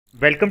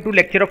Welcome to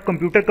lecture of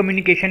computer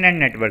communication and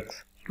networks.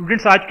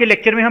 Students, आज के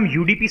lecture में हम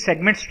यूडीपी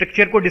सेगमेंट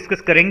स्ट्रक्चर को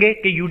डिस्कस करेंगे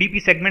कि यूडीपी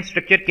सेगमेंट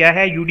स्ट्रक्चर क्या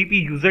है। यूडीपी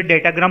यूजर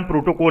डेटाग्राम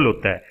प्रोटोकॉल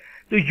होता है।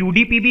 तो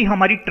यूडीपी भी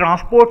हमारी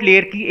ट्रांसपोर्ट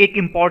लेयर की एक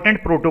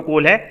इंपॉर्टेंट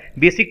प्रोटोकॉल है।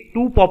 बेसिक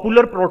टू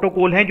पॉपुलर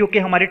प्रोटोकॉल हैं जो कि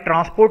हमारे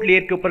ट्रांसपोर्ट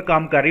लेयर के ऊपर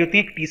काम कर रही होती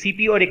हैं, एक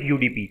टीसीपी और एक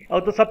यूडीपी।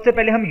 और तो सबसे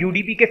पहले हम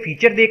यूडीपी के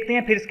फीचर देखते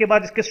हैं, फिर इसके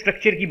बाद इसके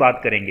स्ट्रक्चर की बात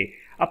करेंगे।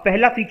 अब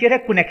पहला फीचर है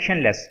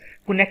कनेक्शनलेस।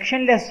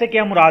 कनेक्शनलेस से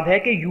क्या मुराद है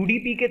कि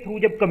यूडीपी के थ्रू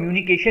जब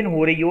कम्युनिकेशन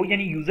हो रही हो,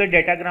 यानी यूजर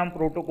डेटाग्राम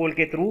प्रोटोकॉल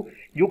के थ्रू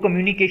जो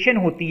कम्युनिकेशन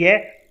होती है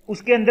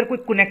उसके अंदर कोई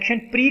कनेक्शन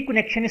प्री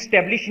कनेक्शन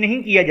एस्टेब्लिश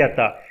नहीं किया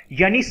जाता,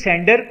 यानी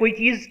सेंडर कोई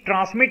चीज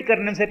ट्रांसमिट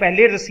करने से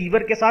पहले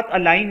रिसीवर के साथ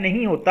अलाइन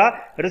नहीं होता।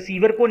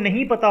 रिसीवर को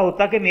नहीं पता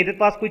होता कि मेरे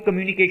पास कोई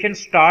कम्युनिकेशन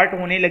स्टार्ट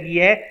होने लगी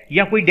है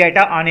या कोई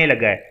डाटा आने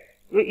लगा है,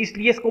 तो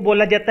इसलिए इसको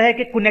बोला जाता है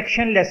कि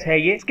कनेक्शनलेस है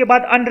ये। इसके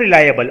बाद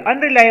अनरिलायबल।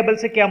 अनरिलायबल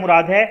से क्या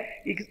मुराद है,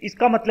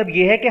 इसका मतलब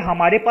यह है कि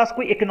हमारे पास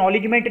कोई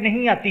एक्नॉलेजमेंट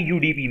नहीं आती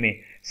यूडीपी में।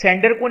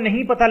 सेंडर को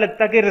नहीं पता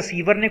लगता कि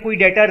रिसीवर ने कोई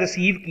डाटा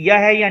रिसीव किया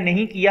है या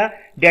नहीं किया,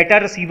 डाटा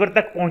रिसीवर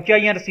तक पहुंचा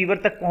या रिसीवर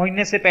तक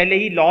पहुंचने से पहले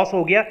ही लॉस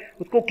हो गया।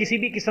 उसको किसी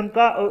भी किस्म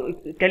का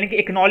कह लें कि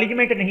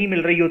एक्नॉलेजमेंट नहीं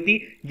मिल रही होती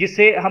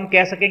जिससे हम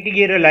कह सकें कि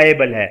ये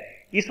रिलायबल है।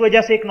 इस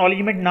वजह से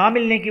एक्नॉलेजमेंट ना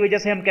मिलने की वजह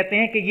से हम कहते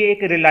हैं कि ये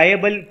एक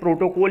रिलायबल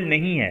प्रोटोकॉल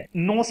नहीं है।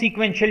 No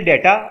sequential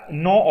data,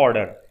 no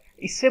order.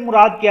 इससे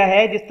मुराद क्या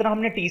है, जिस तरह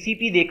हमने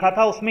टीसीपी देखा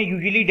था उसमें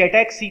यूजुअली डाटा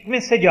एक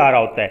सीक्वेंस से जा रहा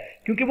होता है,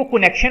 क्योंकि वो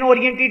कनेक्शन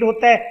ओरिएंटेड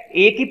होता है।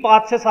 एक ही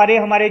पाथ से सारे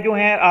हमारे जो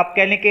हैं, आप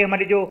कह लें कि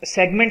हमारे जो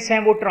सेगमेंट्स हैं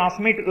वो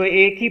ट्रांसमिट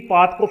एक ही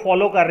पाथ को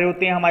फॉलो कर रहे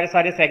होते हैं हमारे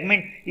सारे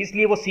सेगमेंट,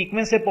 इसलिए वो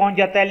सीक्वेंस से पहुंच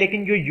जाता है।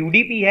 लेकिन जो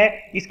यूडीपी है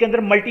इसके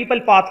अंदर मल्टीपल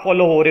पाथ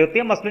फॉलो हो रहे होते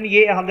हैं। मसलन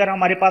ये अगर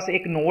हमारे पास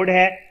एक नोड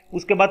है,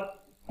 उसके बाद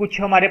कुछ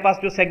हमारे पास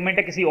जो सेगमेंट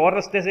है किसी और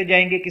रास्ते से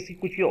जाएंगे,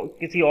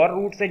 किसी और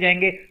रूट से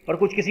जाएंगे और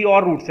कुछ किसी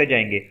और रूट से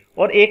जाएंगे,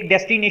 और एक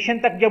डेस्टिनेशन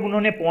तक जब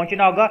उन्होंने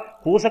पहुंचना होगा,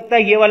 हो सकता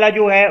है ये वाला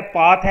जो है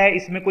पाथ है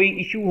इसमें कोई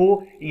इशू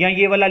हो या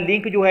ये वाला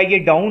लिंक जो है ये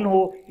डाउन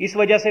हो। इस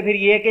वजह से फिर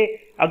ये है कि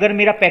अगर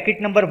मेरा पैकेट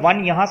नंबर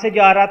 1 यहां से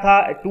जा रहा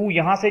था, 2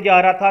 यहां से जा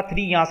रहा था, 3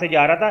 यहां से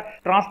जा रहा था,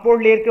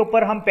 ट्रांसपोर्ट लेयर के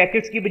ऊपर हम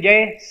पैकेट्स की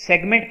बजाय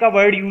सेगमेंट का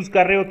वर्ड यूज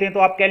कर रहे होते हैं। तो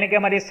आप कह लें कि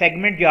हमारे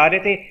सेगमेंट जा रहे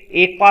थे,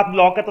 एक पाथ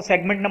ब्लॉक है तो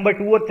सेगमेंट नंबर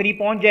 2 और 3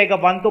 पहुंच जाएगा,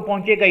 1 तो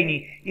पहुंचेगा ही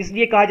नहीं।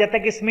 इसलिए कहा जाता है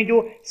कि इसमें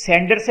जो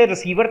सेंडर से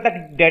रिसीवर तक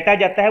डाटा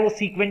जाता है वो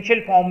सीक्वेंशियल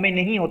फॉर्म में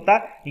नहीं होता,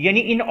 यानी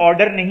इन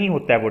ऑर्डर नहीं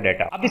होता है वो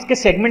डाटा। अब इसके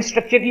सेगमेंट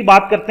स्ट्रक्चर की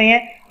बात करते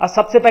हैं।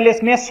 सबसे पहले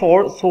इसमें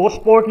source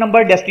port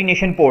number,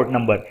 destination port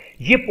number.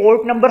 ये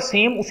पोर्ट नंबर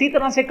सेम उसी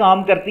तरह से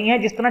काम करती हैं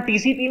जिस तरह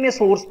टीसीपी में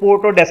सोर्स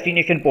पोर्ट और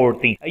डेस्टिनेशन पोर्ट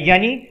थी।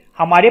 यानी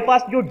हमारे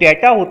पास जो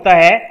डाटा होता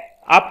है,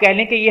 आप कह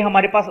लें कि ये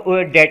हमारे पास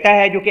डाटा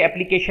है जो कि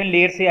एप्लीकेशन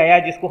लेयर से आया,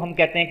 जिसको हम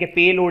कहते हैं कि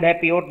पे लोड है,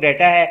 प्योर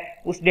डाटा है।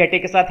 उस डाटे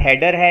के साथ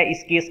हेडर है,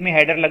 इस केस में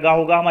हेडर लगा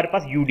होगा हमारे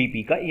पास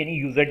यूडीपी का, यानी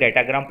यूजर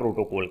डेटाग्राम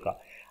प्रोटोकॉल का।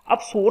 अब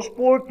सोर्स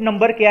पोर्ट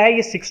नंबर क्या है,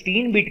 ये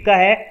 16 बिट का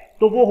है,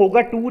 तो वो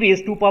होगा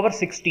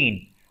 2⁻16।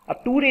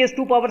 अब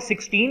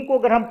 2⁻16 को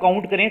अगर हम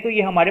काउंट करें तो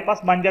ये हमारे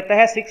पास बन जाता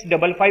है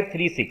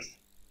 65536।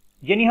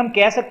 यानी हम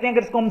कह सकते हैं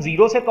अगर इसको हम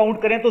 0 से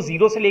काउंट करें तो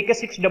 0 से लेकर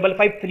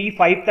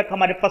 65535 तक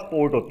हमारे पास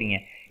पोर्ट होती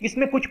हैं।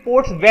 इसमें कुछ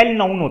पोर्ट्स वेल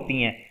नाउन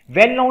होती हैं।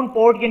 वेल नाउन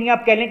पोर्ट यानी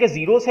आप कह लें कि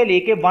 0 से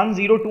लेके 1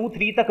 0 2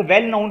 3 तक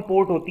वेल नाउन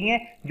पोर्ट होती हैं,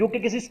 जो कि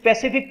किसी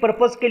स्पेसिफिक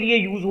पर्पस के लिए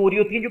यूज हो रही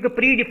होती हैं, जो कि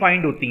प्री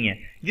डिफाइंड होती हैं।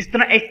 जिस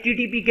तरह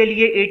HTTP के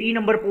लिए 80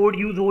 नंबर पोर्ट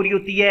यूज हो रही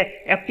होती है,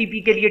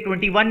 FTP के लिए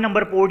 21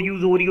 नंबर पोर्ट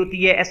यूज हो रही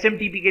होती है,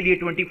 SMTP के लिए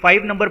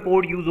 25 नंबर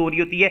पोर्ट यूज हो रही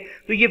होती है।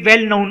 तो ये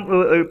वेल नाउन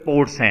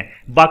पोर्ट्स हैं।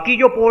 बाकी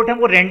जो पोर्ट हैं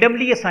वो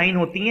रैंडमली असाइन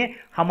होती हैं।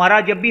 हमारा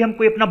जब भी हम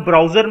कोई अपना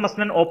ब्राउजर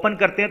मसलन ओपन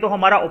करते हैं तो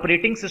हमारा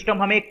ऑपरेटिंग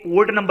सिस्टम हमें एक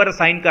पोर्ट नंबर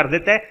असाइन कर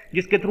देता है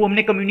जिसके थ्रू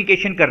हमने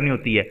कम्युनिकेशन करनी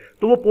होती है।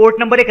 तो वो पोर्ट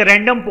नंबर एक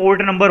रैंडम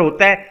पोर्ट नंबर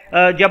होता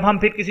है। जब हम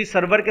फिर किसी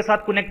सर्वर के साथ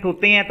कनेक्ट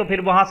होते हैं तो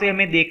फिर वहां से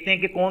हमें देखते हैं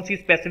कि कौन सी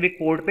स्पेसिफिक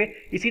पोर्ट पे,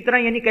 इसी तरह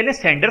यानी कह लें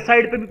सेंडर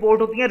साइड पे भी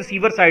पोर्ट होती है,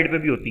 रिसीवर साइड पे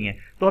भी होती हैं,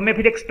 तो हमें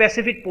फिर एक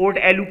स्पेसिफिक पोर्ट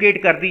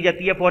एलोकेट कर दी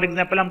जाती है। फॉर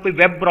एग्जांपल हम कोई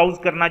वेब ब्राउज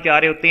करना चाह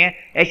रहे होते हैं,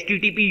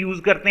 HTTP यूज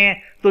करते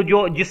हैं, तो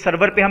जो जिस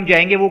सर्वर पे हम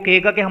जाएंगे वो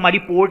कहेगा कि हमारी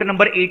पोर्ट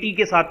नंबर 80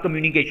 के साथ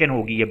कम्युनिकेशन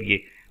होगी। अब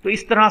ये तो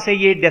इस तरह से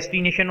ये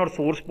डेस्टिनेशन और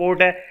सोर्स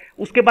पोर्ट है।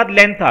 उसके बाद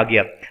लेंथ आ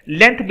गया।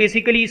 लेंथ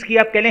बेसिकली इसकी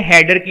आप कह लें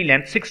हेडर की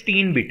लेंथ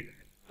 16 बिट।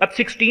 अब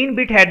 16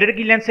 बिट हेडर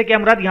की लेंथ से क्या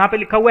मुराद, यहां पे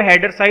लिखा हुआ है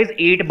हेडर साइज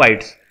 8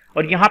 बाइट्स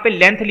और यहां पे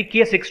लेंथ लिखी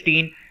है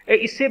 16।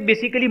 इससे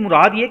बेसिकली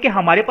मुराद ये कि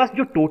हमारे पास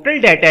जो टोटल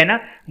डाटा है ना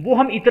वो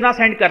हम इतना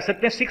सेंड कर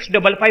सकते हैं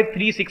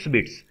 65536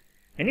 बिट्स,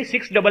 यानी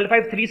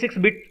 65536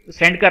 बिट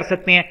सेंड कर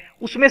सकते हैं।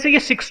 उसमें से ये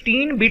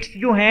 16 बिट्स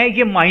जो हैं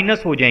ये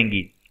माइनस हो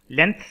जाएंगी।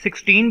 लेंथ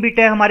 16 बिट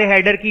है हमारे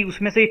हेडर की,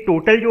 उसमें से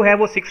टोटल जो है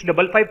वो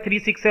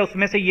 65536 है,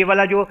 उसमें से ये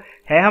वाला जो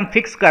है हम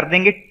फिक्स कर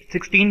देंगे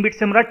 16 बिट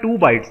से हमारा 2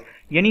 बाइट्स,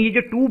 यानी ये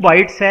जो 2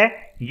 बाइट्स है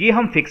ये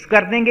हम फिक्स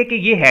कर देंगे कि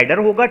ये हेडर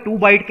होगा। 2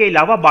 बाइट के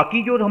अलावा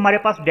बाकी जो हमारे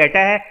पास डाटा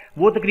है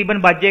वो तकरीबन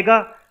बच जाएगा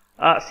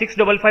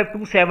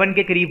 65527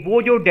 के करीब।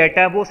 वो जो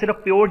डाटा है वो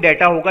सिर्फ प्योर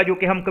डाटा होगा जो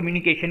कि हम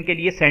कम्युनिकेशन के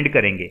लिए सेंड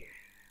करेंगे।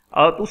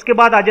 तो उसके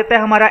बाद आ जाता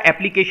है हमारा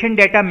एप्लीकेशन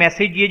डाटा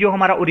मैसेज। ये जो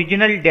हमारा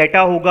ओरिजिनल डाटा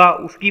होगा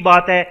उसकी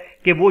बात है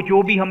कि वो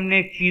जो भी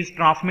हमने चीज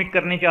ट्रांसमिट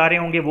करने चाह रहे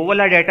होंगे वो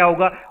वाला डाटा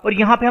होगा। और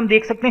यहां पे हम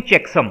देख सकते हैं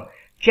चेकसम।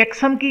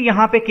 चेकसम की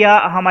यहाँ पे क्या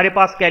हमारे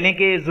पास कह लें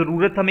कि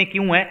जरूरत हमें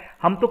क्यों है,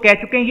 हम तो कह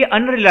चुके हैं ये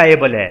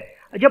अनरिलायबल है।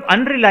 जब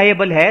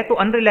अनरिलायबल है तो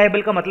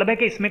अनरिलायबल का मतलब है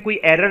कि इसमें कोई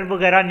एरर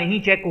वगैरह नहीं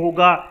चेक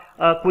होगा,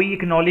 कोई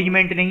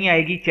एक्नॉलेजमेंट नहीं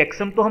आएगी।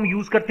 चेकसम तो हम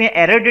यूज करते हैं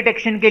एरर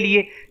डिटेक्शन के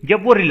लिए।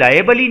 जब वो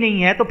रिलायबल ही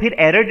नहीं है तो फिर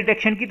एरर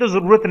डिटेक्शन की तो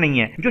जरूरत नहीं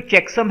है। जो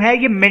चेकसम है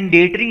ये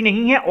मैंडेटरी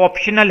नहीं है,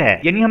 ऑप्शनल है।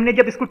 यानी हमने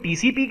जब इसको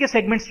टीसीपी के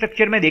सेगमेंट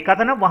स्ट्रक्चर में देखा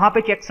था ना, वहां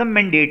पे चेकसम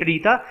मैंडेटरी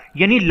था,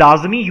 यानी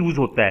लाजमी यूज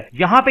होता है।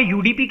 यहां पे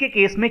यूडीपी के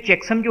केस में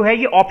चेकसम जो है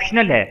ये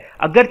ऑप्शनल है,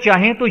 अगर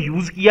चाहें तो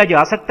यूज किया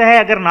जा सकता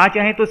है, अगर ना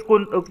चाहें तो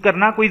इसको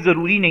करना कोई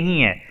जरूरी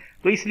नहीं है।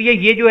 तो इसलिए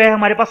ये जो है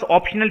हमारे पास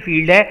ऑप्शनल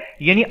फील्ड है,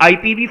 यानी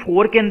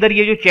IPv4 के अंदर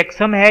ये जो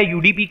चेकसम है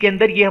यूडीपी के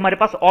अंदर, ये हमारे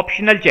पास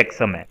ऑप्शनल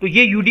चेकसम है। तो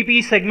ये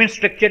यूडीपी सेगमेंट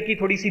स्ट्रक्चर की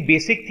थोड़ी सी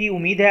बेसिक थी,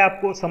 उम्मीद है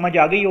आपको समझ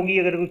आ गई होगी।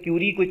 अगर कोई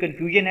क्यूरी, कोई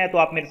कंफ्यूजन है तो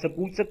आप मेरे से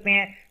पूछ सकते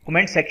हैं,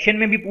 कमेंट सेक्शन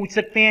में भी पूछ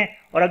सकते हैं।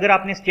 और अगर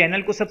आपने इस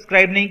चैनल को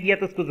सब्सक्राइब नहीं किया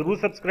तो उसको जरूर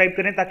सब्सक्राइब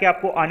करें, ताकि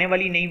आपको आने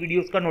वाली नई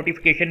वीडियोस का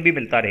नोटिफिकेशन भी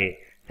मिलता रहे।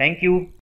 Thank you.